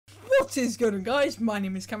What is going on, guys? My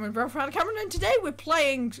name is Cameron Cameron, and today we're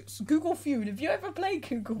playing Google Feud. Have you ever played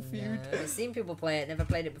Google Feud? No, I've seen people play it, never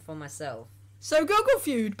played it before myself. So Google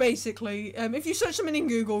Feud, basically, if you search something in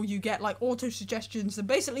Google, you get like auto suggestions, and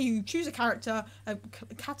basically you choose a character, a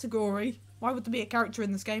category. Why would there be a character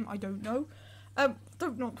in this game? I don't know.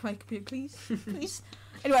 Don't not make it, please, please.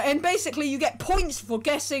 Anyway, and basically you get points for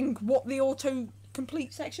guessing what the auto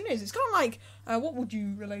complete section is. It's kind of like, what would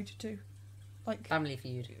you relate it to? Like Family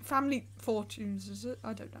Feud. Family Fortunes, is it?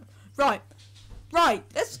 I don't know. Right,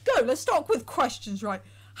 let's go. Let's start with questions, right?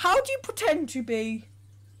 How do you pretend to be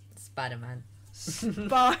Spider-Man.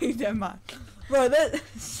 Spider-Man? Right,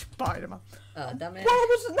 Spider-Man. Oh, damn it. What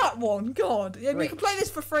wasn't that one? God. Yeah, we Rich. can play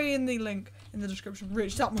this for free in the link in the description.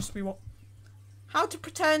 Rich, that must be what. How to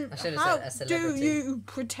pretend. I should have How said a do celebrity. you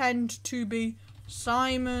pretend to be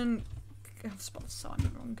Simon? I've spelled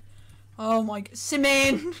Simon wrong. Oh my god.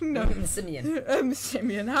 Simeon. No. Simeon.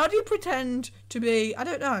 Simeon. How do you pretend to be, I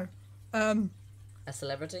don't know, A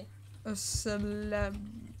celebrity? a celebrity?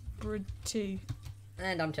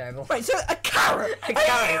 And I'm terrible. Wait, so a carrot? A Are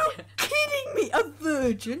carrot. you kidding me? A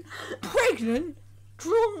virgin, pregnant,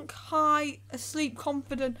 drunk, high, asleep,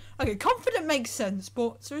 confident. Okay, confident makes sense,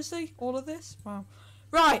 but seriously, all of this? Wow.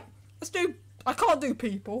 Right, let's do, I can't do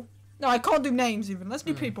people. No, I can't do names even. Let's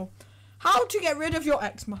do people. How to get rid of your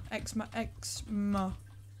eczema. Eczema.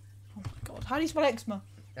 Oh my god, how do you spell eczema?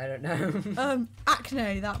 I don't know.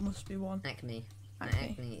 Acne, that must be one. Acne.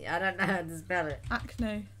 Acne. Acne. I don't know how to spell it.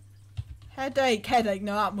 Acne. Headache,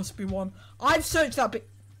 no, that must be one. I've searched that bit.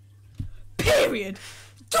 Period.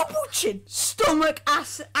 Double chin, stomach,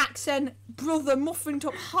 accent, brother, muffin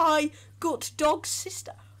top, high, gut, dog,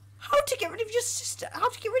 sister. How to get rid of your sister? How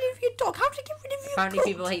to get rid of your dog? How to get rid of your Apparently gut?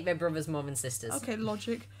 people hate their brothers more than sisters. Okay,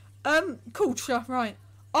 logic. Culture, right.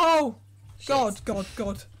 Oh, God.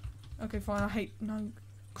 Okay, fine, I hate, no.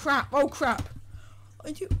 Crap, oh crap.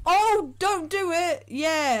 Oh, don't do it,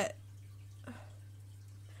 yeah.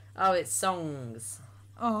 Oh, it's songs.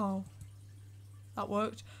 Oh, that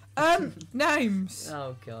worked. Names.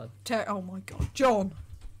 Oh, God. Oh my god, John.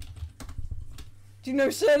 Do you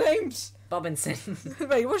know surnames? Bobinson.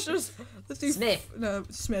 Wait, let's do Smith. No,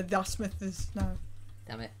 Smith. That Smith is no.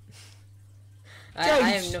 Damn it. James. I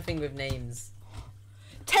have nothing with names.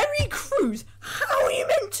 Terry Crews. How are you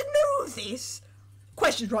meant to know this?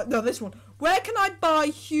 Questions, right? No, this one. Where can I buy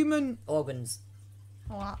human? Organs.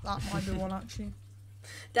 Oh, that might be one actually.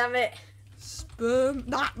 Damn it. Sperm.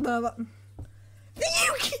 That.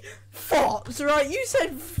 Farts, right? You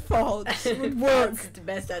said farts would work. That's the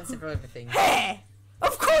best answer for everything. Hair.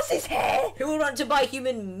 Of course, it's hair. Who would want to buy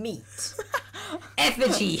human meat?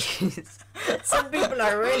 Effigies. Some people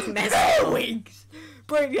are really messed up. Wigs.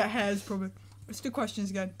 Bring your hairs, probably. Let's do questions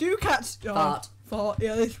again. Do cats fart?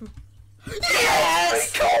 Yeah, this one.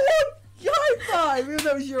 Yes! Come on! High five! Even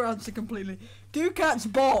though it was your answer completely. Do cats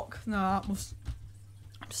bark? No, that must.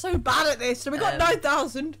 I'm so bad at this. So we got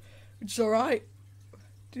 9,000, which is alright.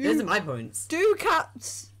 Those are my points. Do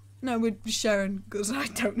cats? No, we're sharing because I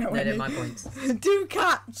don't know any. They're my points. Do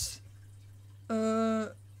cats?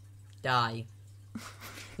 Die.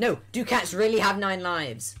 No, do cats really have 9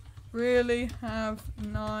 lives? Really have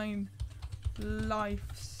 9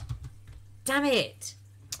 lives? Damn it!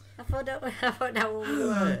 I thought that would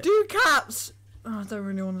work. Do cats? Oh, I don't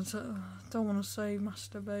really want to. Don't want to say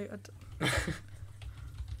masturbate.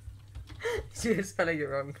 You're spelling it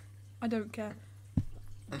wrong. I don't care.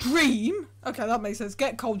 Dream? Okay, that makes sense.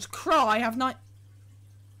 Get colds. Cry. Have night.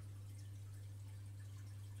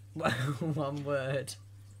 One word.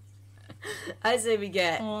 I say we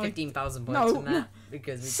get 15,000 points no, from that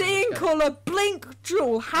because we see in colour. Blink.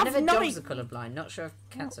 Drool. Have I never night. dogs are colourblind. Not sure if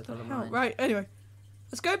cats are colourblind. Right. Anyway,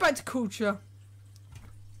 let's go back to culture.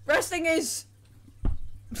 Wrestling is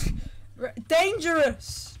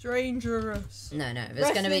dangerous. Dangerous. No.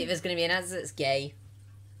 There's gonna be an answer that's gay.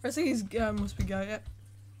 Wrestling is must be gay. Yeah.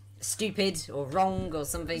 Stupid or wrong or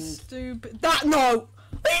something. Stupid. That no.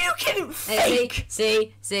 Are you kidding? Fake.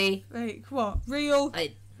 See. Fake. What? Real.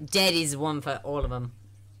 Dead is one for all of them.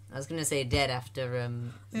 I was gonna say dead after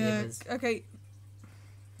Yeah. livers. Okay.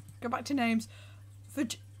 Go back to names.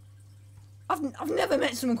 I've never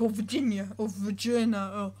met someone called Virginia or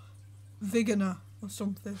Virginia or Vigana or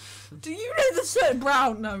something. Do you know the certain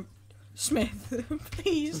Brown? No. Smith.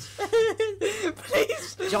 Please.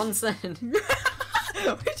 Please. Johnson.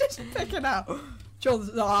 We're just picking out.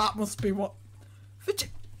 Johnson. Oh, that must be what.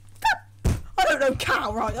 I don't know.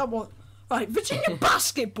 Cow. Right. That one. Right. Virginia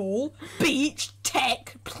basketball. Beach.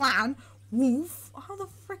 Tech. Plan. Wolf. How the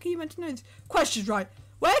frick are you meant to know this? Questions. Right.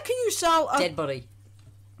 Where can you sell a Dead body.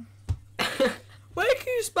 Where can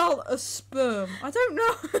you spell a sperm? I don't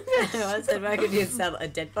know. I said, where could you sell a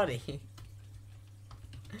dead body?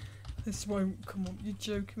 This won't come on. You're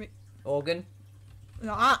joking me. Organ.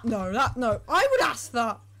 No. I would ask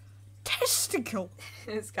that. Testicle.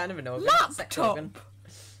 It's kind of an organ. Sex Laptop. organ.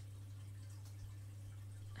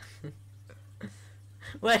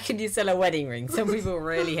 Where can you sell a wedding ring? Some people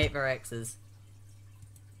really hate their exes.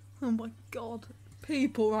 Oh my god.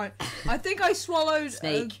 People, right. I think I swallowed...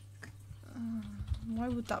 Snake. Why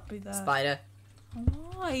would that be there? Spider.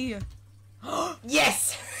 Why?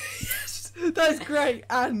 Yes! Yes! That's great.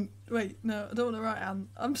 Ant. Wait, no, I don't want to write ant.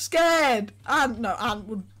 I'm scared. Ant. No, ant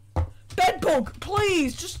would... Bed bug,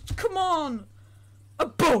 please. Just, come on. A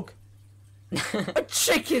bug. A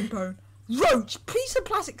chicken bone. Roach. Piece of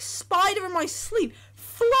plastic. Spider in my sleep.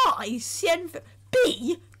 Fly.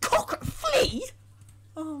 Bee. Cockroach. Flea.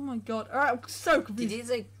 Oh my god. Alright, I'm so confused. Did you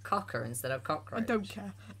say cocker instead of cockroach? I don't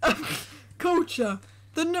care. Culture.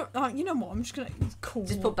 You know what? I'm just gonna call.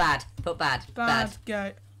 Just put bad. Put bad. Bad.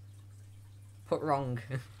 Go. Put wrong.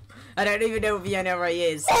 I don't even know what the NRA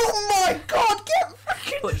is. Oh my god! Get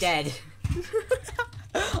fucking. Put dead.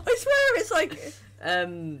 I swear it's like.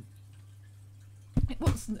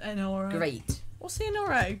 What's the NRA? Great. What's the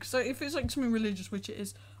NRA? So if it's like something religious, which it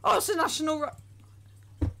is. Oh, it's a national.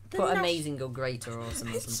 Put amazing or great or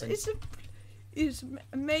awesome or something. It's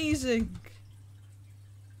amazing.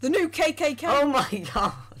 The new KKK. Oh my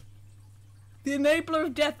god. The enabler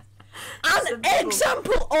of death. An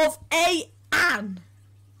example of an.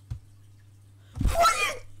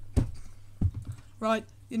 Right,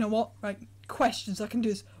 you know what? Right, questions. I can do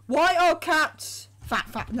this. Why are cats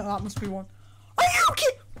fat? No, that must be one. Are you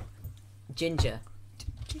kidding? Ginger.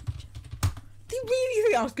 Do you really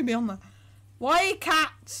think I was gonna be on there? Why are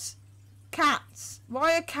cats?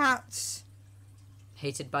 Why are cats?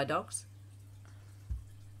 Hated by dogs?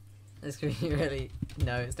 It's gonna be really...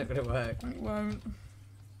 No, it's not gonna work. It won't.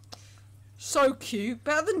 So cute,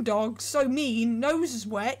 better than dogs. So mean, nose is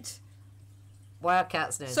wet. Why are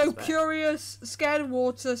cats noses So wet? curious, scared of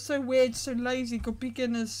water. So weird, so lazy. Good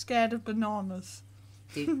beginners, scared of bananas.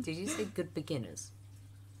 Did you say good beginners?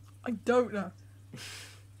 I don't know.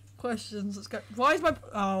 Questions. Let's go. Why is my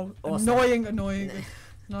Awesome.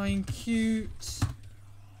 annoying, cute.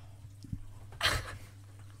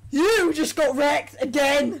 You just got wrecked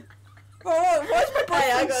again. Oh, why is my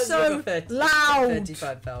boyfriend so loud?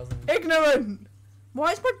 35,000. Ignorant.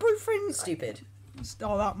 Why is my boyfriend Stupid.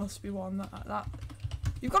 Oh, that must be one. That.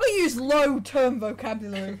 You've got to use low term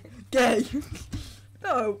vocabulary. Gay.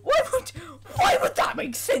 No. Why would that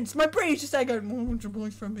make sense? My brain's just there going, why would your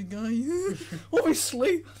boyfriend be gay?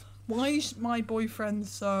 Obviously. Why is my boyfriend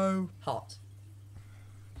so Hot.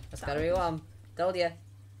 That's gotta be one. Told ya.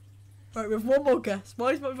 Right, we have one more guess.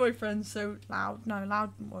 Why is my boyfriend so loud? No,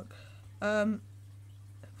 loud didn't work.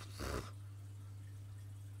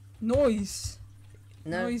 Noise.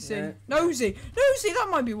 No. Noisy. No. Nosy, that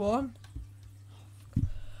might be one.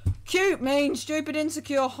 Cute, mean, stupid,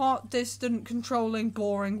 insecure, hot, distant, controlling,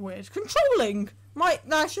 boring, weird. Controlling? No,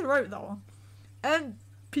 I should have wrote that one. And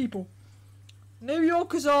people. New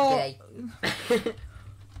Yorkers are... Gay.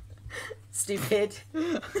 Stupid.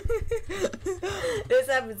 This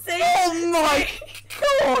happened. See? Oh my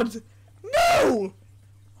god! No!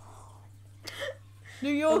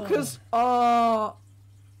 New Yorkers are...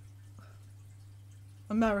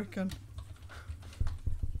 American.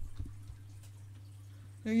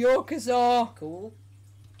 New Yorkers are... Cool.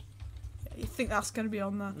 You think that's going to be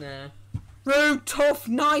on there? Nah. Rude, tough,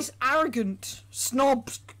 nice, arrogant.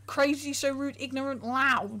 Snobs, crazy, so rude, ignorant,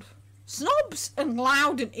 loud. Snobs and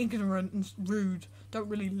loud and ignorant and rude don't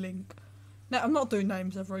really link. No, I'm not doing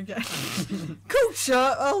names ever again.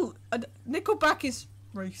 Culture, oh, Nickelback is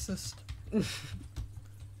racist.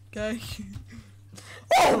 Okay.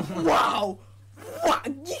 Oh, wow! What?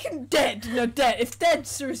 You can dead. No, dead. If dead's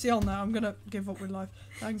seriously on there, I'm gonna give up with life.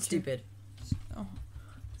 Thank you. Stupid. Oh.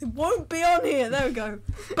 It won't be on here. There we go.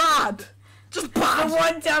 Bad. Just bad. The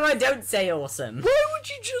one time I don't say awesome. Why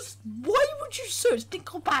would you search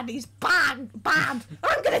Nickelback is bad?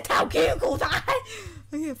 I'm gonna tell Google that.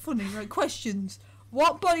 Oh, yeah, funny, right? Questions.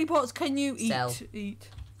 What body parts can you eat? Sell.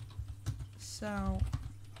 Sell.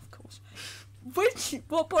 Of course.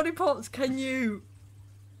 What body parts can you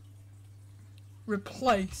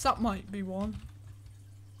replace? That might be one.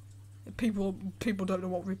 People don't know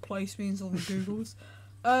what replace means on the Googles.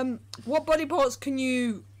 What body parts can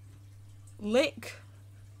you lick?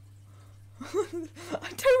 I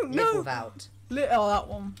don't know. Live without. Oh, that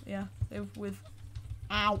one. Yeah, live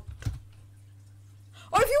without.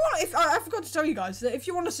 Oh, if you want, I forgot to tell you guys that if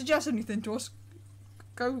you want to suggest anything to us,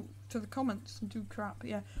 go to the comments and do crap.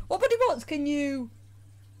 Yeah. What Buddy Bots can you?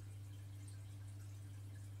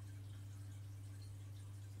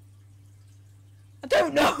 I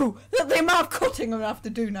don't know. The amount of cutting I'm gonna have to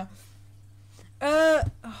do now. I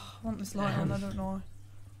want this light on. I don't know.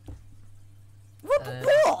 What?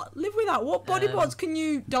 Live with that. What body parts can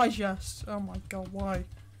you digest? Oh my god, why?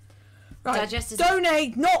 Right. Digest is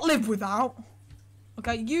donate, not live without.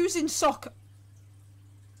 Okay, using soccer.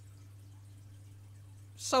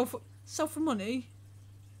 Sell for money.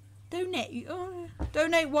 Donate.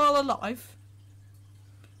 Donate while alive.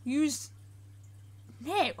 Use.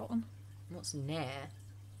 Nair on. What's nair?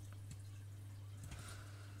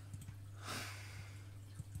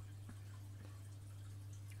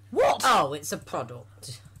 What? Oh, it's a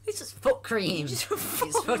product. It's foot cream. It's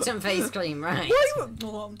foot and face cream, right?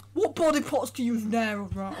 What body parts do you use Nair on?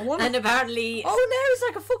 Right? And apparently... Oh, Nair is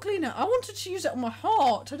like a foot cleaner. I wanted to use it on my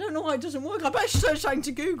heart. I don't know why it doesn't work. I better search that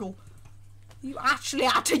into Google. You actually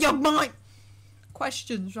out of your mind.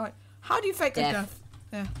 Questions, right? How do you fake a death?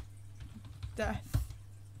 Yeah. Death.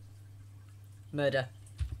 Murder.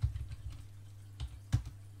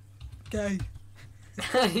 Gay.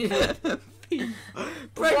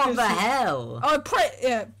 What the hell? Oh,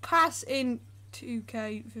 pass in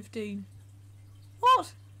 2K15.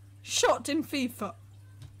 What? Shot in FIFA.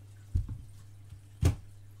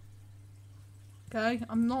 Okay,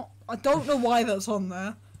 I don't know why that's on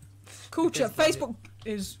there. Culture. Facebook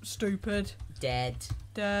is stupid. Dead,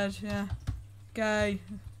 yeah. Gay.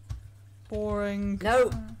 Boring.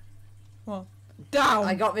 No. What? Down.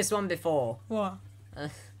 I got this one before. What?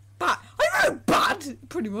 Bad. I wrote bad,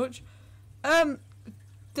 pretty much.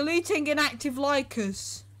 Deleting inactive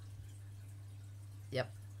likers. Yep.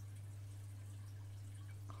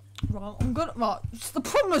 Well, the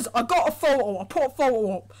problem is, I got a photo. I put a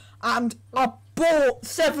photo up, and I bought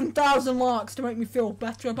 7,000 likes to make me feel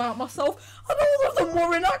better about myself. And all of them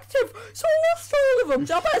were inactive, so I lost all of them.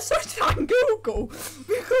 So I better search that on Google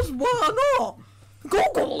because why not?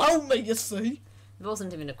 Google allowed me, you see. There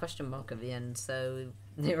wasn't even a question mark at the end, so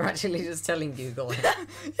they were actually just telling Google.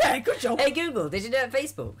 Yeah, good job. Hey Google, did you know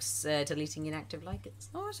Facebook's deleting inactive likers?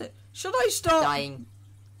 Oh, is it? Should I start? Dying.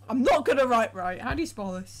 I'm not gonna write right. How do you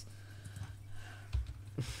spell this?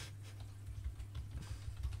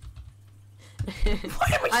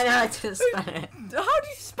 I know how to spell it. How do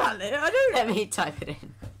you spell it? I don't know. Let me type it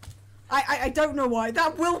in. I don't know why.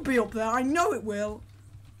 That will be up there. I know it will.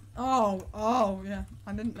 Oh, yeah.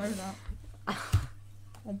 I didn't know that.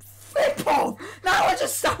 Oh, flip off! Now I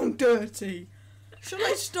just sound dirty. Should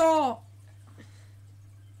I start?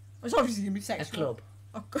 It's obviously gonna be sexual.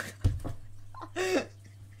 A club.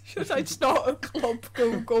 Should I start a club,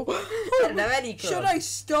 Google? I don't know any club. Should I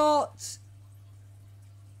start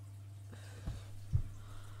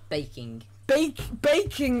baking?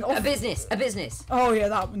 Baking. A business. Oh yeah,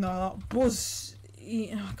 that buzz.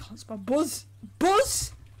 I can't spell buzz.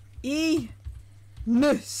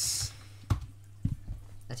 Ness.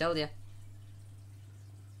 I told you.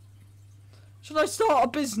 Should I start a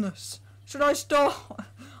business? Should I start?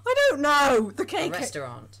 I don't know. The cake. A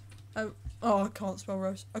restaurant. Oh, I can't spell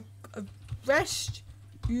roast. A rest.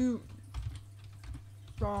 You.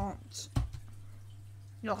 Rant.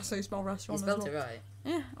 Yeah, that's how you spell restaurant. You spelled it right.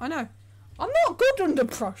 Yeah, I know. I'm not good under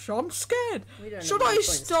pressure. I'm scared. Should I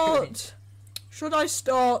start?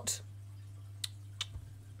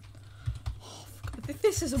 Oh,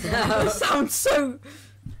 this is a blog. No. This sounds so.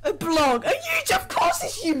 A blog. Of course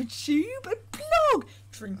it's YouTube. A blog.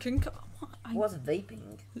 Drinking. What's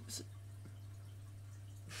vaping?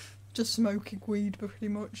 Just smoking weed, pretty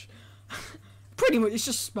much. Pretty much, it's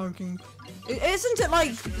just smoking. Isn't it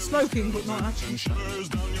like smoking, but not actually? It's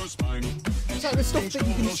like the stuff that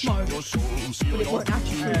you can smoke, but it won't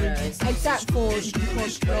actually. Except for you can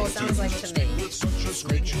it sounds like to me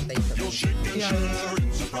smoking vapor. Yeah.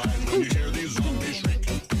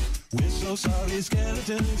 We're so sorry,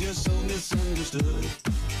 skeletons, you're so misunderstood.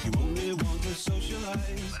 You only want to